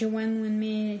 You know, she went with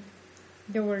me.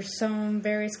 There were some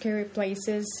very scary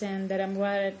places, and that I'm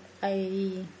glad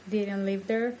I didn't live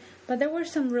there. But there were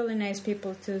some really nice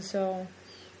people too. So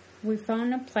we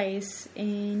found a place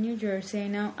in New Jersey.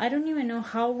 Now I don't even know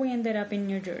how we ended up in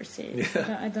New Jersey.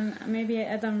 Yeah. I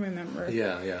don't remember.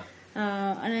 Yeah.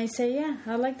 And I say, yeah,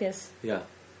 I like this. Yeah.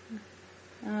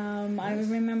 I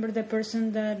remember the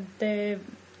person that the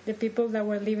people that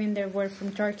were living there were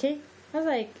from Turkey. I was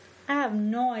like, I have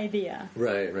no idea.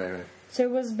 Right. So it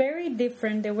was very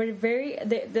different. They were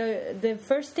the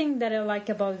first thing that I like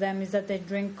about them is that they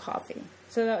drink coffee.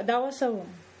 So that was a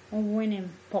winning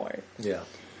part. Yeah.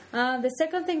 The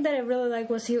second thing that I really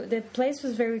liked was the place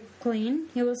was very clean.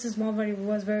 It was small, but it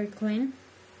was very clean.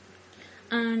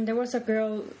 And there was a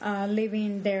girl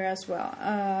living there as well,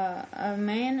 a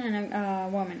man and a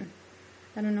woman.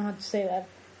 I don't know how to say that.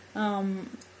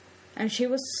 And she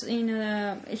was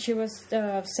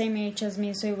the same age as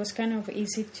me, so it was kind of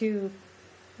easy to,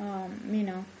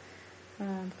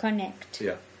 connect.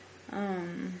 Yeah.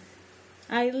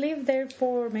 I lived there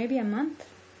for maybe a month.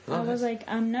 Oh, I was nice. like,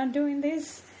 I'm not doing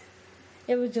this.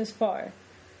 It was just far,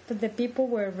 but the people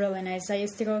were really nice. I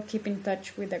used to go keep in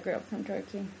touch with a girl from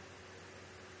Turkey.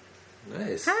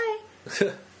 Nice. Hi.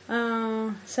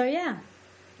 So yeah,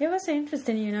 it was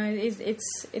interesting. You know,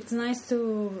 it's nice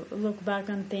to look back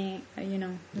and think. You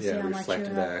know, see how much you reflect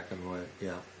have. back on what.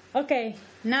 Yeah. Okay,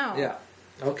 now. Yeah.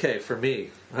 Okay, for me.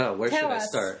 Oh, where Tell should I us,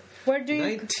 start? Where do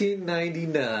you?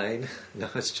 1999. No, I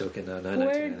was joking. No, not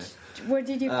 1999. Where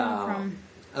did you come from?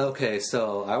 Okay,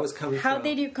 so I was coming. How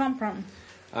did you come from?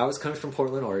 I was coming from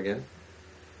Portland, Oregon.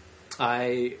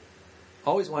 I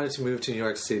always wanted to move to New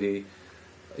York City.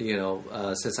 You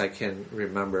know, since I can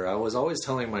remember, I was always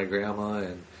telling my grandma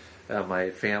and my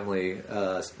family,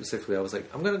 specifically, I was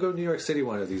like, I'm going to go to New York City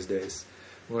one of these days.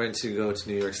 I'm going to go to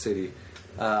New York City.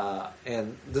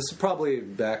 And this is probably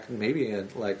back maybe in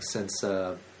since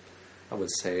I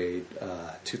would say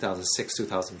 2006,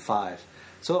 2005.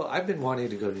 So I've been wanting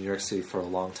to go to New York City for a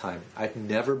long time. I've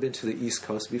never been to the East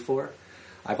Coast before.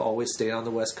 I've always stayed on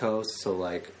the West Coast,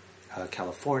 so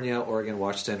California, Oregon,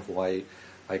 Washington, Hawaii.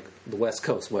 Like the West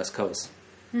Coast.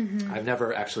 Mm-hmm. I've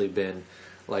never actually been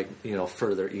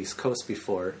further East Coast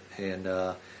before. And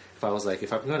if I'm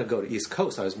going to go to East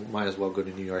Coast, I might as well go to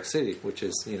New York City, which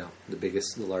is the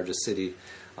largest city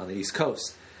on the East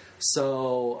Coast.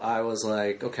 So I was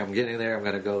like, okay, I'm getting there. I'm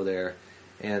going to go there.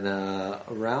 And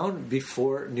around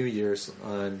before New Year's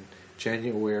on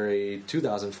January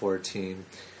 2014,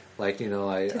 I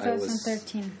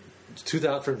 2013.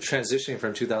 From transitioning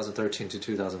from 2013 to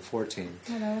 2014.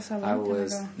 Oh, that was a long time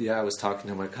ago. Yeah, I was talking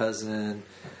to my cousin.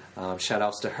 Shout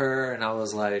outs to her, and I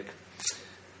was like,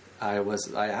 I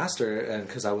asked her, and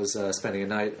because I was spending a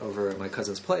night over at my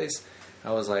cousin's place,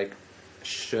 I was like,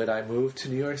 should I move to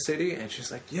New York City? And she's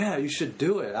like, yeah, you should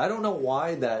do it. I don't know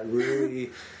why that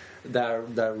really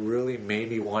that really made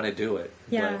me want to do it.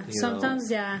 Yeah, but,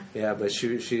 sometimes, yeah. Yeah, but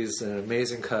she's an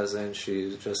amazing cousin.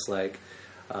 She's just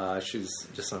she's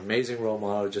just an amazing role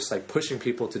model, just pushing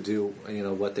people to do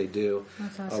what they do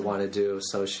or want to do.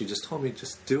 So she just told me,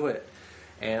 just do it.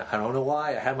 And I don't know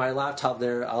why. I had my laptop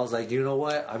there. I was like, you know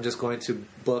what? I'm just going to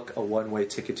book a one-way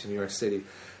ticket to New York City,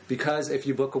 because if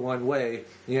you book a one-way,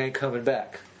 you ain't coming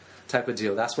back, type of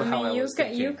deal. That's how I was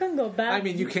thinking. You can go back. I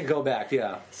mean, you can go back.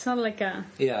 Yeah. It's not like a.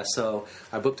 Yeah. So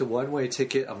I booked a one-way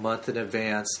ticket a month in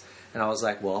advance, and I was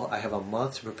like, well, I have a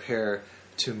month to prepare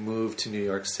to move to New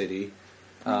York City.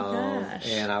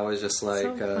 And I was just like,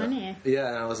 so funny. Yeah,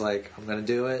 and I was like, I'm gonna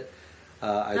do it.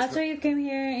 After you came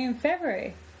here in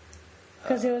February,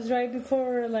 because it was right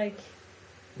before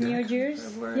New Year's,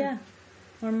 February? yeah,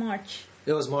 or March.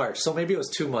 It was March, so maybe it was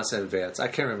 2 months in advance. I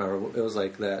can't remember. It was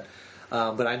like that,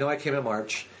 but I know I came in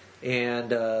March,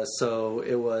 and so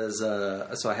it was.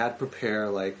 So I had to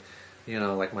prepare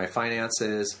my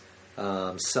finances,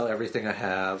 sell everything I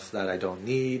have that I don't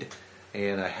need.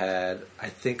 And I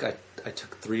think I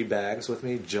took 3 bags with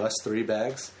me, just 3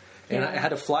 bags. And I had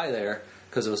to fly there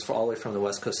because it was all the way from the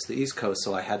West Coast to the East Coast,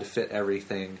 so I had to fit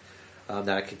everything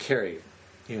that I could carry,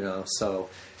 So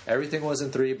everything was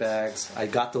in 3 bags. I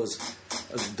got those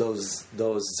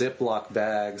Ziploc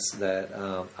bags that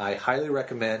I highly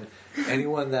recommend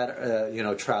anyone that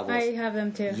travels. I have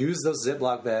them too. Use those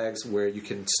Ziploc bags where you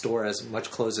can store as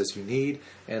much clothes as you need,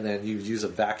 and then you use a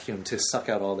vacuum to suck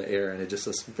out all the air, and it just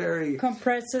is very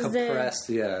compressed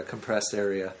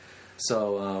area.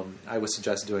 So I would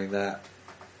suggest doing that.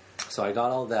 So I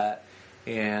got all that,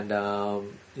 and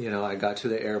I got to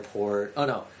the airport. Oh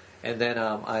no. And then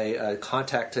I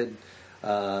contacted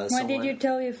someone. When did you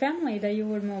tell your family that you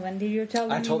were moving? Did you tell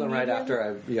them? I told them right after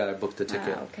I booked the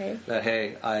ticket. Okay. That,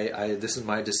 hey, this is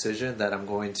my decision that I'm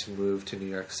going to move to New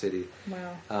York City.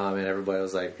 Wow. And everybody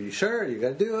was like, "Are you sure? You're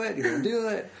going to do it? You're going to do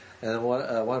it?" And then one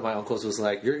of my uncles was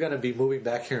like, "You're going to be moving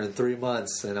back here in 3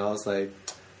 months." And I was like,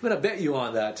 "I'm going to bet you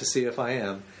on that to see if I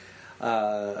am."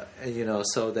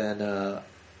 So then,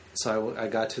 I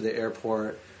got to the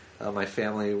airport. My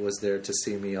family was there to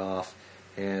see me off,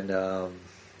 and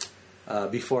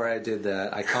before I did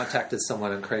that, I contacted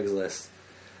someone on Craigslist.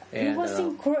 And, it was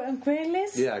on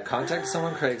Craigslist? Yeah, I contacted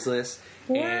someone on Craigslist,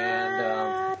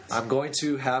 and I'm going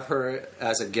to have her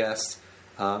as a guest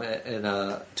to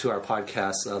our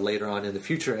podcast later on in the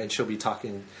future, and she'll be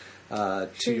talking to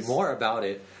you more about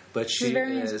it. But she's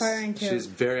very inspiring too. She's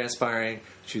very inspiring.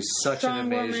 She's such an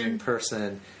amazing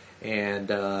person,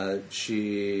 and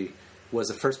she was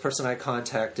the first person I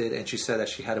contacted, and she said that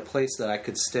she had a place that I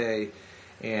could stay,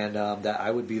 and that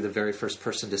I would be the very first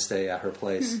person to stay at her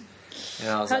place. And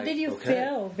I was How did you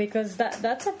feel? Because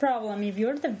that's a problem. If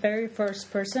you're the very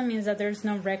first person, it means that there's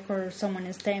no record of someone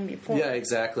is staying before. Yeah,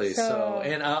 exactly. So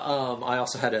and I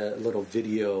also had a little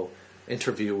video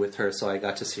interview with her, so I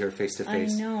got to see her face to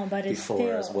face. I know, but before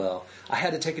still as well. I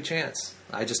had to take a chance.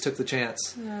 I just took the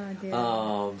chance. Oh, dear.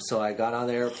 So I got on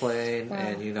the airplane,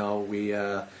 and we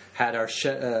had our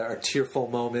tearful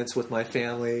moments with my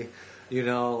family.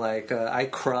 I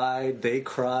cried, they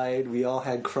cried, we all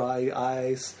had cry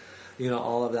eyes.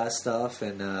 All of that stuff,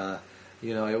 and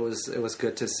it was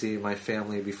good to see my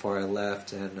family before I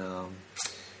left, and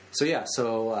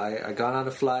so I got on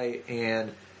a flight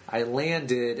and I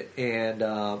landed, and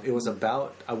it was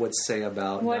about 9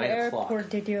 o'clock. What airport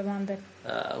did you land at?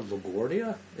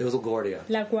 LaGuardia? It was LaGuardia.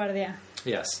 LaGuardia.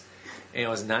 Yes, and it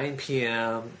was 9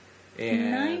 p.m.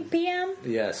 And 9 p.m.?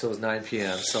 Yeah, so it was 9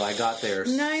 p.m. So I got there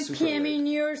 9 p.m. in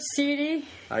New York City?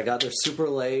 I got there super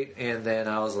late, and then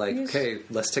I was like, okay,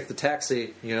 let's take the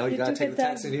taxi. You got to take the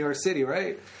taxi in New York City,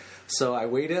 right? So I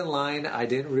waited in line. I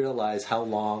didn't realize how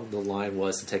long the line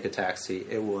was to take a taxi.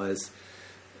 It was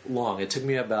long. It took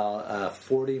me about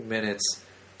 40 minutes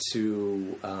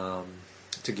to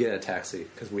get a taxi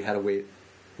because we had to wait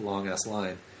a long-ass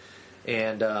line.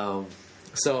 And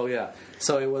so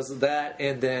it was that,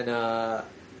 and then I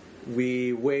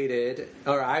waited,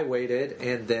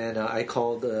 and then I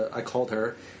called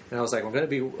her, and I was like, I'm going to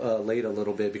be late a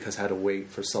little bit because I had to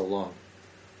wait for so long.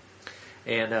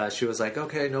 And she was like,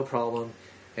 okay, no problem.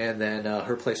 And then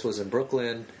her place was in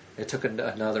Brooklyn. It took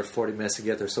another 40 minutes to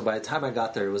get there. So by the time I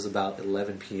got there, it was about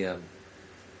 11 p.m.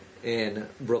 in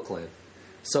Brooklyn.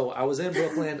 So I was in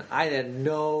Brooklyn. I didn't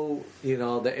know,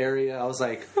 the area. I was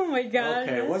like, oh my God.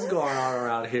 Okay, what's going on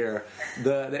around here?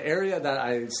 The area that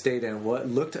I stayed in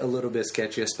looked a little bit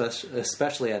sketchy,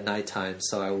 especially at nighttime.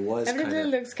 So I was everything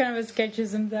looks kind of sketchy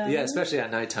sometimes. Yeah, especially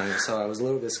at nighttime. So I was a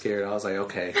little bit scared. I was like,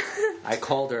 okay. I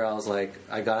called her. I was like,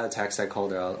 I got a taxi. I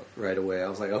called her out right away. I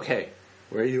was like, okay,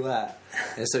 where are you at?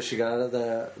 And so she got out of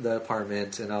the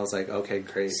apartment, and I was like, okay,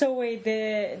 great. So wait,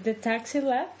 the taxi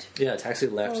left? Yeah, taxi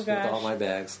left with all my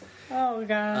bags. Oh,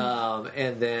 God.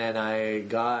 And then I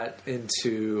got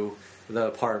into the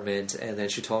apartment, and then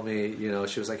she told me,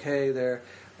 she was like, hey there,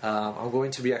 I'm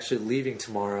going to be actually leaving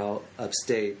tomorrow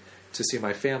upstate to see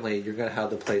my family. You're going to have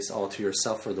the place all to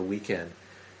yourself for the weekend.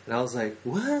 And I was like,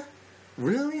 what?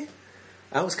 Really?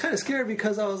 I was kind of scared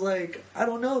because I was like, I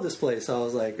don't know this place. I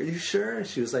was like, are you sure? And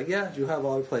she was like, yeah, you have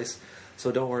all the place,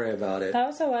 so don't worry about it. That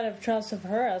was a lot of trust of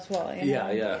her as well.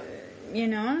 Yeah.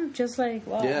 Just like,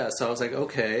 wow. Yeah, so I was like,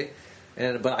 okay.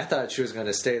 But I thought she was going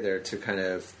to stay there to kind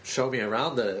of show me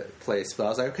around the place. But I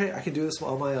was like, okay, I can do this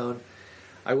on my own.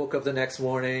 I woke up the next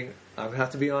morning. I'm going to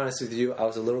have to be honest with you. I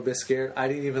was a little bit scared. I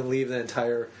didn't even leave I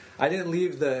didn't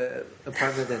leave the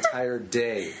apartment the entire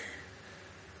day.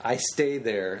 I stayed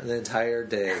there the entire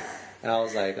day, and I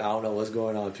was like, I don't know what's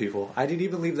going on, people. I didn't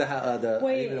even leave the house.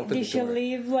 Wait, did she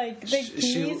leave the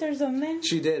keys or something?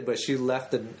 She did, but she left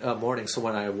the morning. So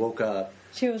when I woke up,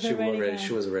 She was already gone.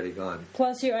 She was already gone.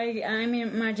 Plus, I mean,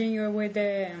 imagine you're with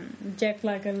the jet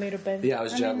lag a little bit. Yeah, I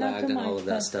was jet lagged and all of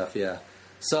that stuff. Yeah.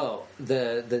 So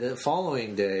the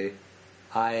following day,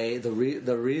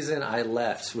 the reason I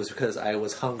left was because I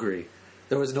was hungry.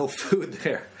 There was no food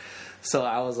there, so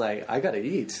I was like, I gotta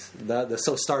eat.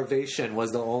 So starvation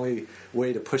was the only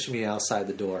way to push me outside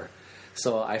the door.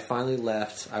 So I finally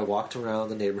left. I walked around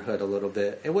the neighborhood a little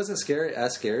bit. It wasn't scary,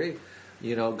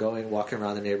 walking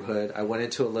around the neighborhood. I went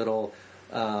into a little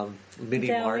mini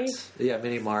mart. Yeah,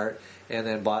 mini mart, and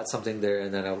then bought something there,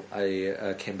 and then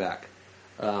I came back.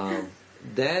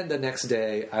 Then the next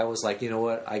day, I was like, you know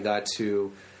what? I got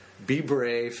to be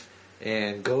brave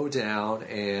and go down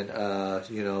and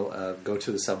go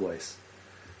to the subways.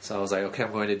 So I was like, okay,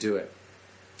 I'm going to do it.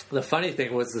 The funny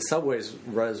thing was the subways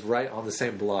was right on the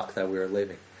same block that we were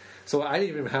living. So I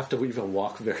didn't even have to even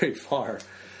walk very far.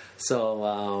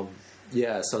 So,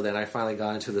 so then I finally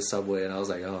got into the subway and I was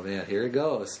like, oh man, here it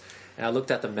goes. And I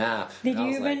looked at the map. Did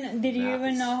you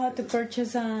even know how to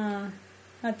purchase a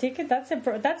ticket? That's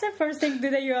the first thing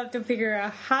that you have to figure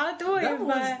out. How do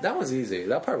I that was easy.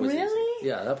 That part was really? Easy.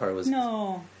 Yeah, that part was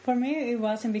No. easy. For me, it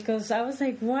wasn't, because I was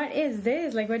like, what is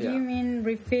this? Like, what do you mean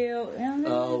refill?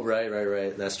 Oh,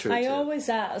 right. That's true, I always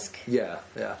ask. Yeah.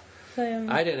 So,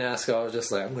 I didn't ask. I was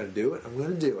just like, I'm going to do it.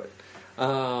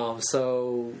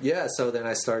 So then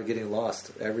I started getting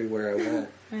lost everywhere I went.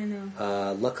 I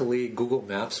know. Luckily, Google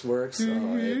Maps works. So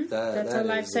that's a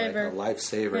lifesaver. Like a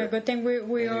lifesaver. Yeah, good thing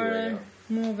we are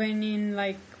moving in,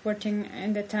 like, watching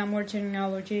in the time where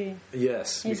technology.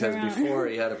 Yes, because before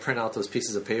you had to print out those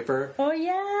pieces of paper. Oh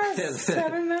yes, I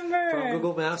remember. From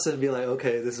Google Maps and be like,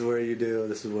 okay, this is where you do.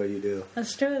 This is what you do.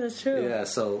 That's true. Yeah.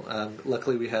 So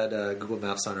luckily we had Google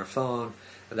Maps on our phone,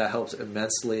 and that helped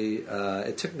immensely.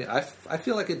 It took me. I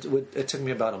feel like it took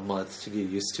me about a month to get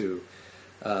used to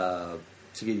the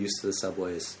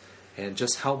subways, and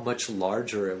just how much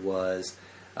larger it was.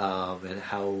 And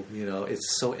how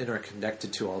it's so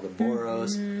interconnected to all the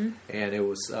boroughs, and it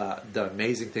was the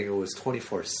amazing thing. It was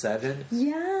 24/7.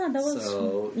 Yeah, that was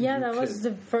was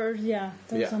the first. Yeah,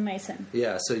 that was amazing.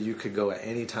 Yeah, so you could go at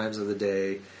any times of the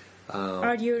day.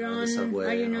 Are your own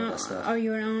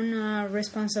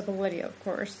responsibility, of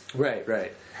course.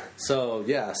 Right. So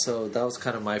so that was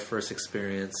kind of my first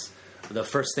experience. The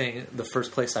first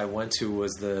place I went to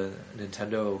was the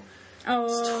Nintendo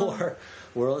store.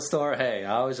 World Store. Hey,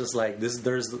 I was just like,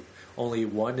 there's only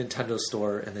one Nintendo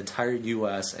store in the entire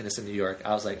U.S. and it's in New York.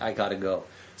 I was like, I gotta go.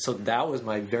 So that was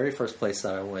my very first place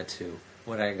that I went to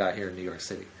when I got here in New York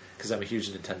City, because I'm a huge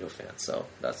Nintendo fan. So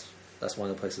that's one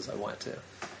of the places I went to.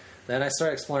 Then I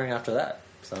started exploring after that.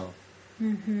 So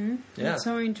yeah, that's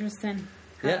so interesting.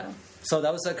 Yeah. So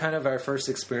that was kind of our first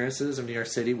experiences of New York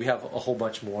City. We have a whole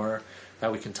bunch more that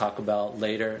we can talk about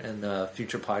later in the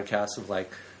future podcasts of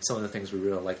like some of the things we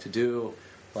really like to do,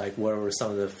 like what were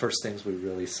some of the first things we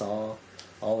really saw,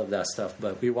 all of that stuff.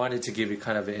 But we wanted to give you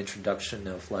kind of an introduction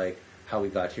of like how we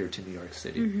got here to New York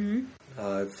City.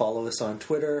 Follow us on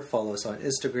Twitter, follow us on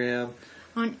Instagram.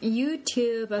 On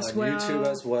YouTube as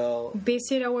well.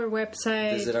 Visit our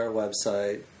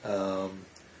website.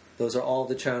 Those are all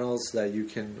the channels that you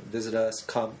can visit us,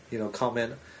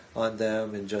 comment on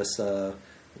them, and just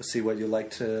see what you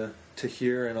like to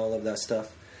hear and all of that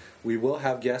stuff. We will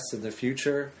have guests in the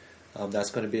future. That's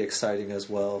going to be exciting as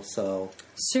well. So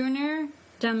sooner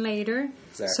than later.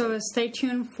 Exactly. So stay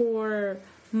tuned for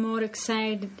more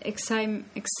excited content.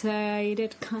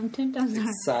 Excited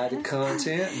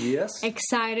content, yes.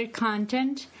 Excited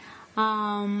content.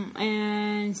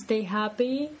 And stay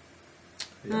happy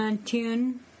and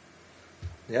tune.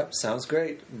 Yep, sounds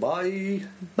great. Bye.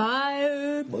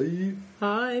 Bye. Bye.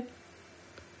 Bye.